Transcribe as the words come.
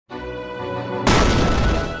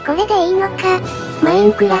これでいいのか。マイ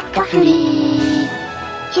ンクラフト3。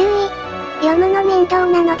注意。読むの面倒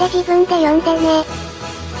なので自分で読んでね。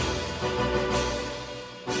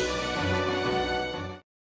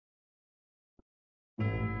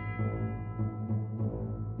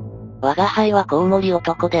我が輩はコウモリ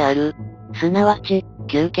男である。すなわち、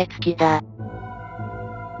吸血鬼だ。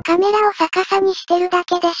カメラを逆さにしてるだ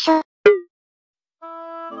けでしょ。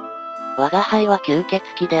我が輩は吸血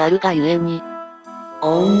鬼であるがゆえに、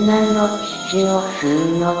女の乳を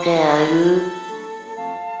吸うのである。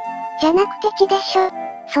じゃなくて血でしょ。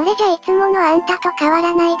それじゃいつものあんたと変わ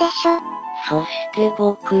らないでしょ。そして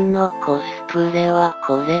僕のコスプレは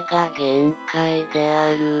これが限界で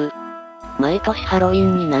ある。毎年ハロウィ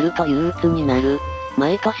ンになると憂鬱になる。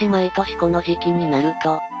毎年この時期になると、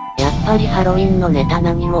やっぱりハロウィンのネタ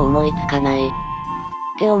何も思いつかない。っ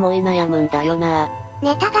て思い悩むんだよな。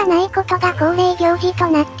ネタがないことが恒例行事と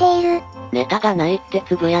なっている。ネタがないって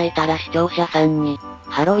つぶやいたら視聴者さんに、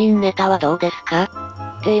ハロウィンネタはどうですか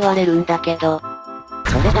って言われるんだけど、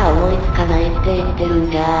それが思いつかないって言ってるん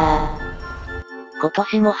じゃー。今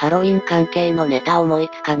年もハロウィン関係のネタ思い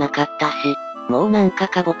つかなかったし、もうなんか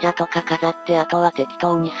カボチャとか飾ってあとは適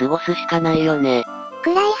当に過ごすしかないよね。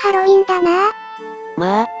暗いハロウィンだな。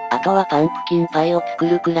まあ、あとはパンプキンパイを作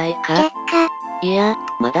るくらいか。却下。いや、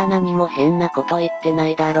まだ何も変なこと言ってな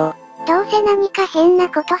いだろ。どうせ何か変な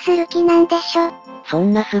ことする気なんでしょ。そ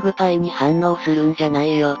んなすぐパイに反応するんじゃな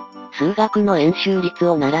いよ。数学の円周率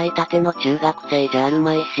を習いたての中学生じゃある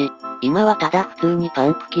まいし、今はただ普通にパ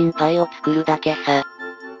ンプキンパイを作るだけさ。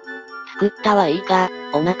作ったはいいが、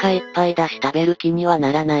お腹いっぱいだし食べる気には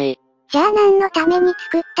ならない。じゃあ何のために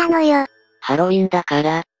作ったのよ。ハロウィンだか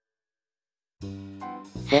ら。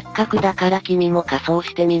せっかくだから君も仮装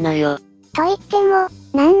してみなよ。と言っても、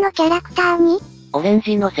何のキャラクターに？オレン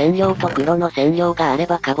ジの染料と黒の染料があれ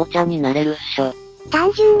ばカボチャになれるっしょ。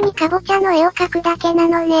単純にカボチャの絵を描くだけな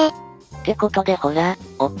のね。ってことでほら、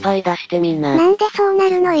おっぱい出してみな。なんでそうな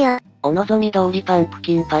るのよ。お望み通りパンプ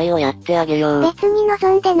キンパイをやってあげよう。別に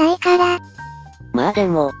望んでないから。まあで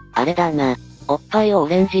も、あれだな。おっぱいをオ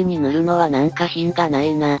レンジに塗るのはなんか品がな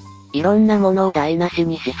いな。いろんなものを台無し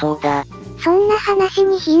にしそうだ。そんな話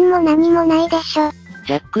に品も何もないでしょ。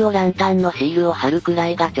ジャックオランタンのシールを貼るくら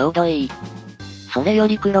いがちょうどいい。それよ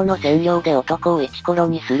り黒の染料で男をイチコロ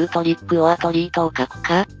にするトリックオアトリートを書く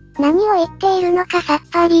か？何を言っているのかさっ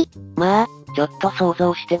ぱり。まあ、ちょっと想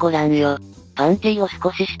像してごらんよ。パンティを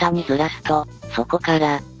少し下にずらすと、そこか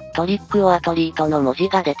ら、トリックオアトリートの文字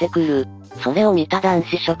が出てくる。それを見た男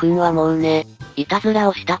子諸君はもうね、いたずら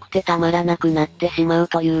をしたくてたまらなくなってしまう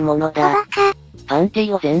というものだ。おバカ。パンテ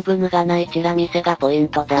ィを全部脱がないチラ見せがポイン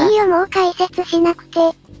トだ。いいよもう解説しなくて。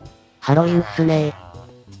ハロウィンっすね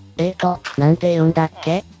なんて言うんだっ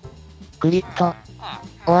け？クリット、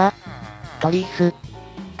オア、トリース、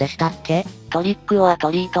でしたっけ？トリックオア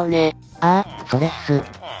トリートね。ああ、それっす。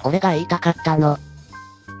俺が言いたかったの。っ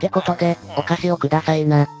てことで、お菓子をください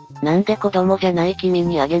な。なんで子供じゃない君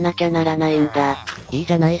にあげなきゃならないんだ。いい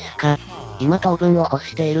じゃないっすか。今糖分を欲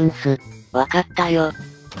しているんす。わかったよ。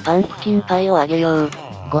パンプキンパイをあげよう。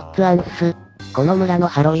ごっつあんっす。この村の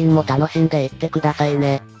ハロウィンも楽しんでいってください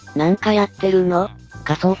ね。なんかやってるの？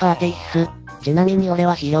仮装パーティーっす。ちなみに俺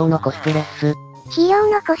は肥料のコスプレっす。肥料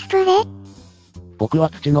のコスプレ？僕は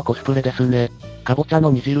土のコスプレですね。かぼちゃの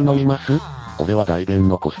煮汁飲みます？俺は大便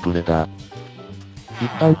のコスプレだ。一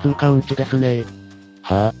般通貨うんちですね。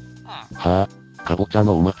はぁ、かぼちゃ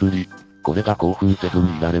のお祭り。これが興奮せず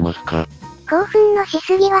にいられますか？興奮のし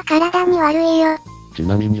すぎは体に悪いよ。ち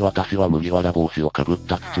なみに私は麦わら帽子をかぶっ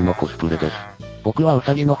た土のコスプレです。僕はウ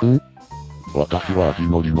サギの糞？私は味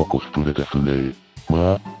のりのコスプレですね。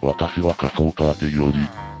まあ、私は仮装パーティーより、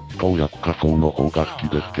人を焼く仮装の方が好き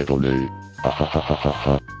ですけどね。あはははは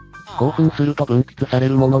は。興奮すると分泌され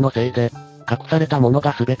るもののせいで、隠されたもの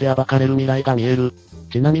が全て暴かれる未来が見える。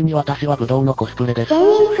ちなみに私はブドウのコスプレです。全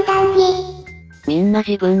員普段着。みんな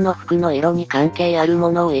自分の服の色に関係ある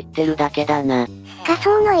ものを言ってるだけだな。仮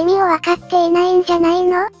装の意味を分かっていないんじゃない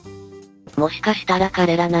の？もしかしたら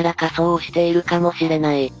彼らなら仮装をしているかもしれ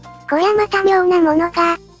ない。こりゃまた妙なもの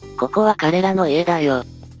が。ここは彼らの家だよ。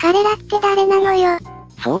彼らって誰なのよ。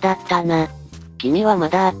そうだったな。君はま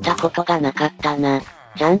だ会ったことがなかったな。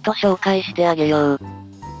ちゃんと紹介してあげよう。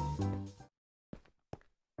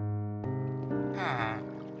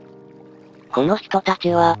この人たち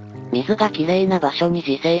は、水がきれいな場所に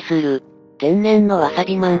自生する、天然のわさ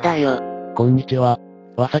びマンだよ。こんにちは。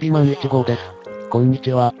わさびマン1号です。こんに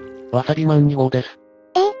ちは。わさびマン2号です。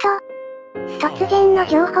突然の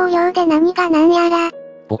情報量で何が何やら。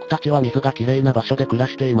僕たちは水がきれいな場所で暮ら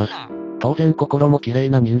しています。当然心もきれい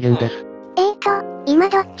な人間です。今今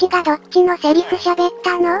どっちがどっちのセリフ喋っ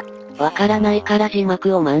たの？わからないから字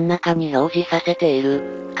幕を真ん中に表示させてい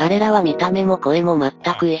る。彼らは見た目も声も全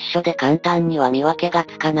く一緒で簡単には見分けが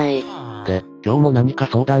つかない。で、今日も何か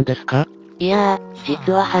相談ですか？いやー、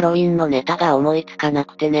実はハロウィンのネタが思いつかな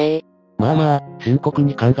くてね。まあまあ、深刻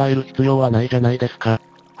に考える必要はないじゃないですか。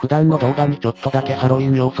普段の動画にちょっとだけハロウィ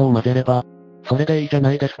ン要素を混ぜれば、それでいいじゃ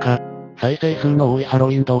ないですか。再生数の多いハロウ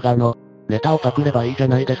ィン動画のネタをパクればいいじゃ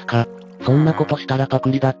ないですか。そんなことしたらパ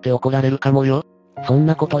クリだって怒られるかもよ。そん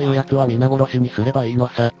なこと言う奴は皆殺しにすればいいの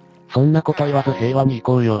さ。そんなこと言わず平和に行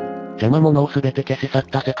こうよ。邪魔者をすべて消し去っ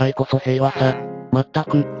た世界こそ平和さ。まった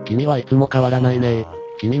く、君はいつも変わらないね。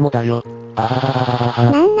君もだよ。あはははは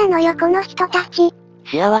は。なんなのよこの人たち。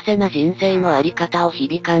幸せな人生のあり方を日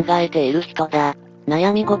々考えている人だ。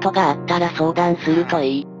悩み事があったら相談すると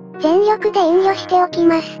いい。全力で遠慮しておき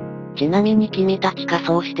ます。ちなみに君たち仮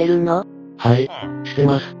装してるの？はい、して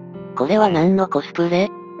ます。これは何のコスプレ？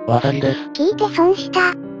わさぎです。聞いて損し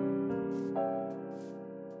た。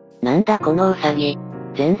なんだこのウサギ。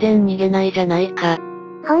全然逃げないじゃないか。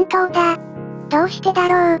本当だ。どうしてだ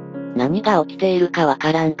ろう。何が起きているかわ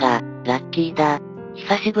からんが、ラッキーだ。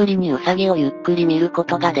久しぶりにウサギをゆっくり見るこ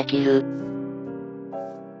とができる。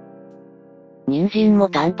人参も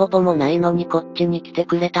タンポポもないのにこっちに来て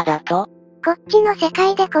くれただと？こっちの世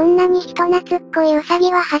界でこんなに人懐っこいウサギ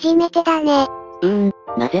は初めてだね。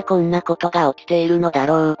なぜこんなことが起きているのだ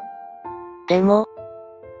ろう。でも、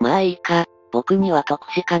まあいいか、僕には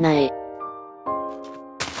得しかない。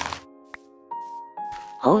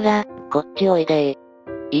ほーら、こっちおいでー。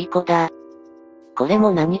いい子だ。これ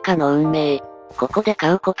も何かの運命。ここで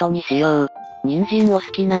買うことにしよう。人参を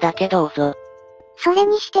好きなだけどうぞ。それ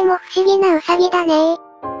にしても不思議なウサギだねー。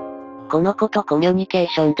この子とコミュニケー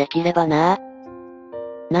ションできればな。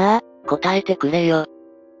なあ、答えてくれよ。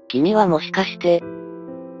君はもしかして、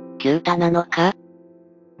キュータなのか？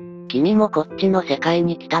君もこっちの世界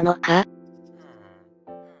に来たのか？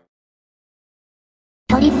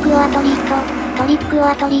トリックオアトリート、トリックオ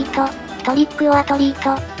アトリート、トリックオアトリ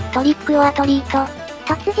ート、トリックオアトリート。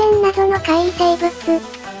突然謎の怪異生物。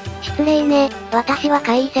失礼ね、私は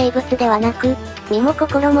怪異生物ではなく、身も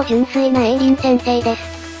心も純粋なエイリン先生で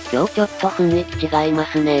す。今日ちょっと雰囲気違いま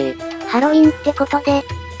すね。ハロウィンってことで、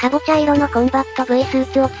かぼちゃ色のコンバット V スー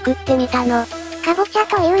ツを作ってみたの。かぼちゃ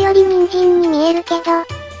というより人参に見えるけど、今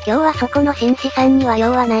日はそこの紳士さんには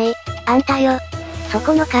用はない。あんたよ。そ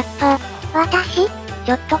このカッパ。私？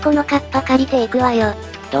ちょっとこのカッパ借りていくわよ。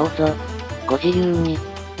どうぞ。ご自由に。っ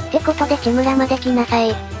てことで血村まで来なさい。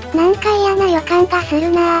なんか嫌な予感がする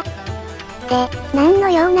なぁ。で、何の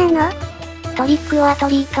用なの？トリックオアト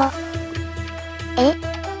リート。え？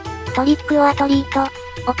トリックオアトリート。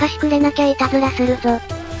お菓子くれなきゃいたずらするぞ。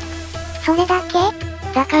それだけ？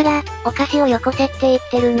だから、お菓子をよこせって言っ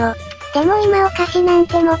てるの。でも今お菓子なん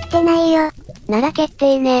て持ってないよ。なら決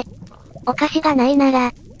定ね。お菓子がないな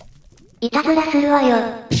ら、いたずらするわよ。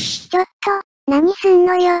ちょっと、何すん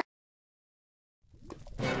のよ。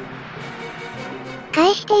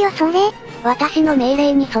返してよそれ。私の命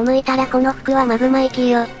令に背いたらこの服はマグマ行き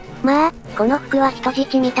よ。まあ、この服は人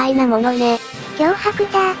質みたいなものね。脅迫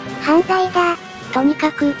だ、犯罪だ。とに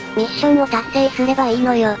かく、ミッションを達成すればいい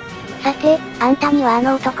のよ。さて、あんたにはあ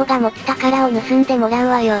の男が持つ宝を盗んでもらう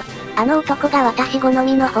わよ。あの男が私好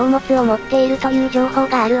みの宝物を持っているという情報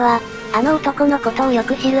があるわ。あの男のことをよ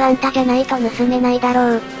く知るあんたじゃないと盗めないだ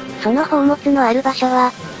ろう。その宝物のある場所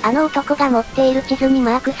は、あの男が持っている地図に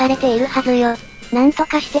マークされているはずよ。なんと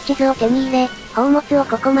かして地図を手に入れ、宝物を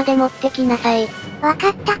ここまで持ってきなさい。わか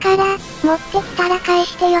ったから、持ってきたら返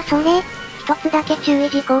してよそれ。一つだけ注意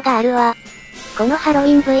事項があるわ。このハロウ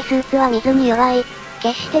ィン V スーツは水に弱い。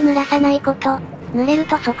決して濡らさないこと。濡れる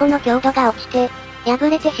とそこの強度が落ちて、破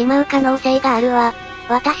れてしまう可能性があるわ。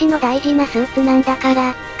私の大事なスーツなんだか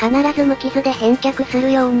ら、必ず無傷で返却す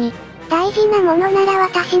るように。大事なものなら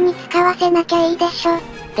私に使わせなきゃいいでしょ。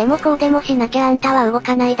でもこうでもしなきゃあんたは動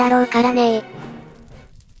かないだろうからね。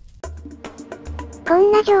こ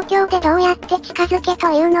んな状況でどうやって近づけと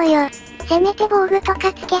いうのよ。せめて防具と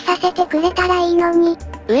かつけさせてくれたらいいのに。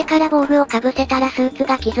上から防具をかぶせたらスーツ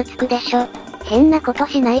が傷つくでしょ。変なこと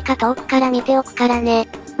しないか遠くから見ておくからね。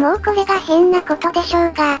もうこれが変なことでしょ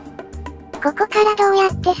うが。ここからどうや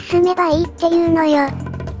って進めばいいっていうのよ。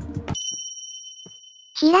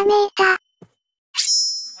ひらめいた。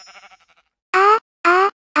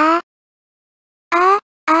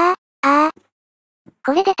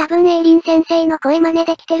これで多分エイリン先生の声真似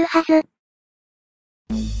できてるはず。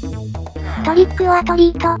トリックオアト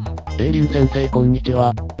リート。エイリン先生こんにち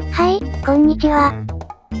は。はい、こんにちは。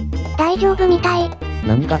大丈夫みたい。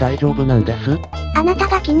何が大丈夫なんです？あなた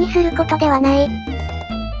が気にすることではない。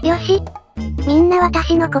よし。みんな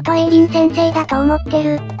私のことエイリン先生だと思って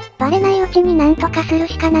る。バレないうちになんとかする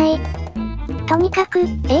しかない。とにかく、エイ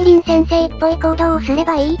リン先生っぽい行動をすれ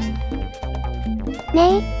ばいい。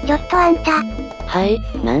ねえ、ちょっとあんた。はい、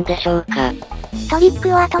なんでしょうか。トリック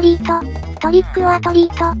オアトリート、トリックオアトリー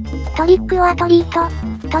ト、トリックオアトリー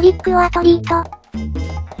ト、トリックオアトリート。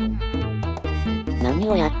何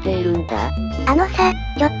をやっているんだ？さ、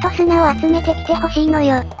ちょっと砂を集めてきてほしいの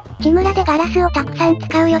よ。地村でガラスをたくさん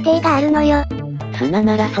使う予定があるのよ。砂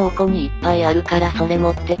なら倉庫にいっぱいあるからそれ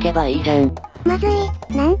持ってけばいいじゃん。まず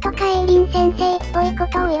い、なんとかエイリン先生っぽいこ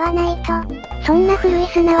とを言わないと。そんな古い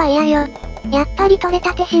砂は嫌よ。やっぱり取れ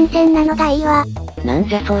たて新鮮なのがいいわ。なん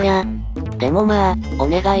じゃそりゃ。でもまあ、お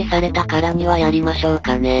願いされたからにはやりましょう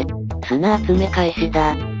かね。砂集め開始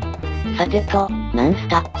だ。さてと、何ス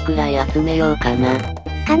タックくらい集めようかな。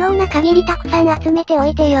可能な限りたくさん集めてお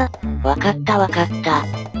いてよ。わかったわかった。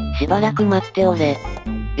しばらく待っておれ。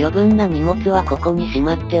余分な荷物はここにし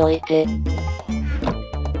まっておいて。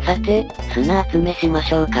さて、砂集めしま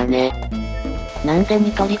しょうかね。なんで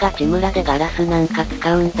ニトリが地村でガラスなんか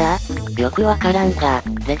使うんだ？よくわからんが、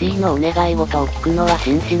レディのお願い事を聞くのは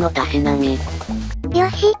紳士のたしなみ。よ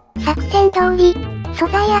し、作戦通り。素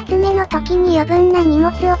材集めの時に余分な荷物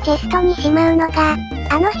をチェストにしまうのが、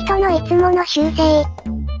あの人のいつもの習性。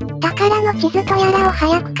宝の地図とやらを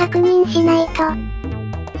早く確認しない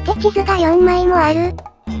と。で地図が4枚もある。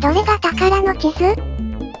どれが宝の地図？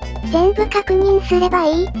全部確認すれば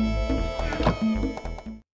いい。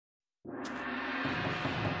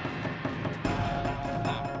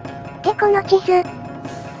でこの地図。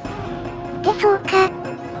でそうか。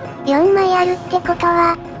4枚あるってこと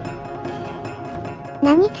は。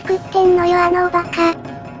何作ってんのよおバカ。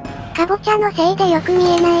かぼちゃのせいでよく見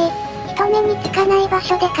えない。人目につかない場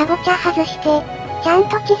所でかぼちゃ外して、ちゃん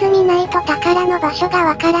と地図見ないと宝の場所が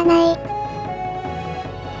わからない。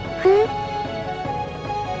ふぅ。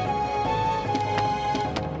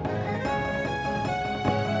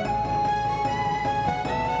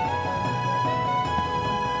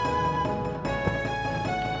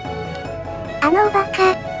バ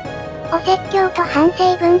カ。お説教と反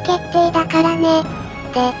省文決定だからね。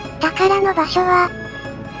で、宝の場所は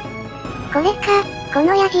これか、こ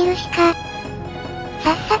の矢印か。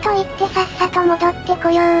さっさと行ってさっさと戻ってこ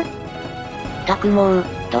よう。ったくもう、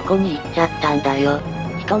どこに行っちゃったんだよ。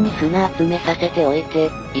人に砂集めさせておいて、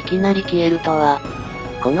いきなり消えるとは。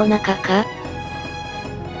この中か？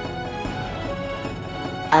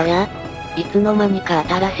あや、いつの間にか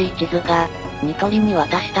新しい地図が、ニトリに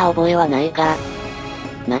渡した覚えはないが。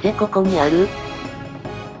なぜここにある？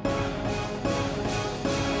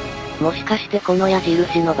もしかしてこの矢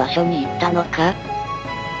印の場所に行ったのか？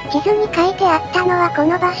地図に書いてあったのはこ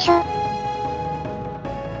の場所。っ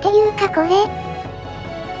ていうかこれ。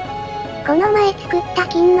この前作った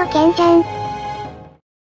金の剣じゃん。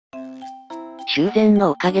修繕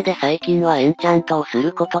のおかげで最近はエンチャントをす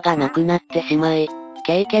ることがなくなってしまい、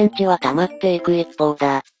経験値は溜まっていく一方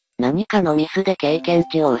だ。何かのミスで経験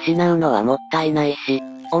値を失うのはもったいないし、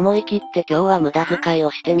思い切って今日は無駄遣い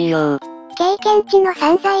をしてみよう。経験値の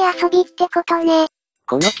散財遊びってことね。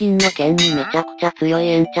この金の剣にめちゃくちゃ強い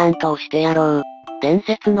エンチャントをしてやろう。伝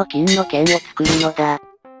説の金の剣を作るのだ。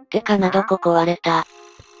てかなどこ壊れた。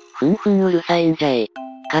ふんふんうるさいんじゃい。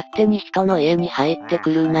勝手に人の家に入って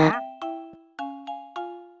くるな。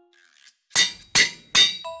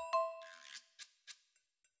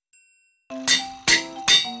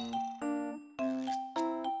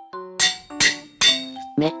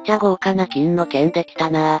めっちゃ豪華な金の剣でき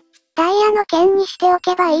たなぁ。ダイヤの剣にしてお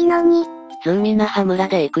けばいいのに。ズーミナハ村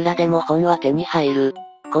でいくらでも本は手に入る。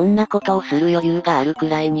こんなことをする余裕があるく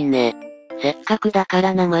らいにね。せっかくだか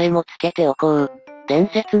ら名前もつけておこう。伝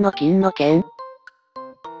説の金の剣。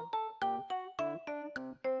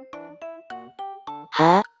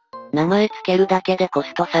はぁ、名前つけるだけでコ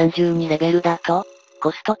スト32レベルだと？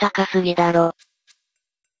コスト高すぎだろ。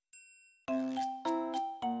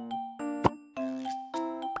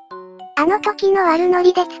あの時の悪ノ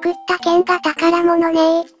リで作った剣が宝物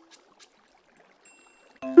ね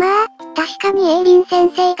まあ、確かにエイリン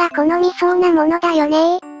先生が好みそうなものだよ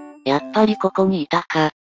ねやっぱりここにいた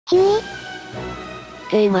か。注意。っ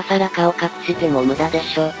て今更顔隠しても無駄で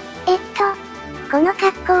しょ。この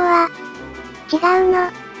格好は、違う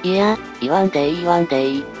の。いや、言わんでいい言わんで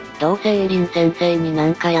いい。どうせエイリン先生にな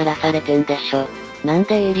んかやらされてんでしょ。なん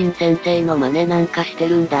でエイリン先生の真似なんかして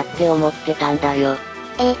るんだって思ってたんだよ。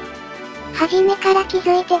初めから気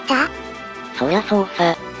づいてた？そりゃそう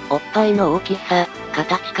さ。おっぱいの大きさ、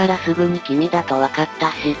形からすぐに君だと分かっ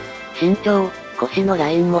たし、身長、腰のラ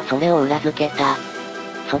インもそれを裏付けた。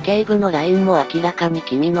鼠径部のラインも明らかに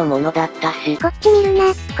君のものだったし。こっち見る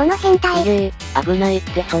な、この変態。危ないっ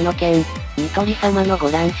てその剣。ニトリ様のご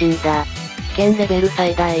乱心だ。危険レベル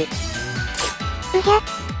最大。うひ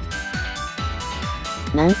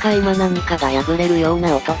ゃ。なんか今何かが破れるよう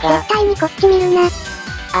な音が。絶対にこっち見るな。あ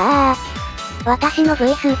あ。私の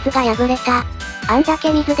V スーツが破れた。あんだけ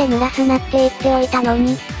水で濡らすなって言っておいたの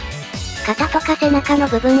に。肩とか背中の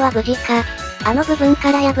部分は無事か。あの部分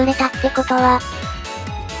から破れたってことは。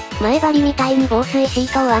前張りみたいに防水シ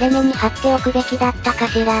ートを割れ目に貼っておくべきだったか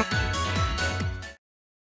しら。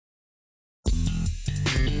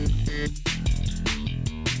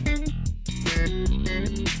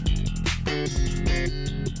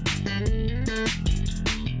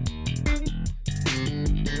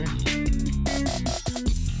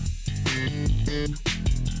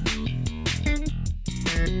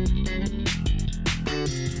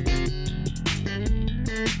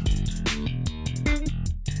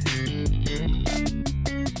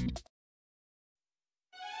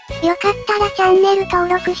よかったらチャンネル登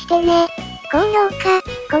録してね。高評価、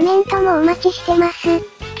コメントもお待ちしてます。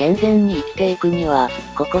健全に生きていくには、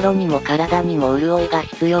心にも体にも潤いが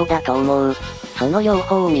必要だと思う。その両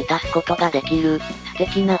方を満たすことができる、素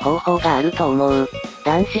敵な方法があると思う。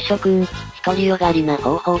男子諸君、独りよがりな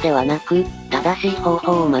方法ではなく、正しい方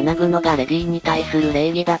法を学ぶのがレディーに対する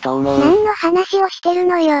礼儀だと思う。何の話をしてる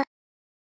のよ。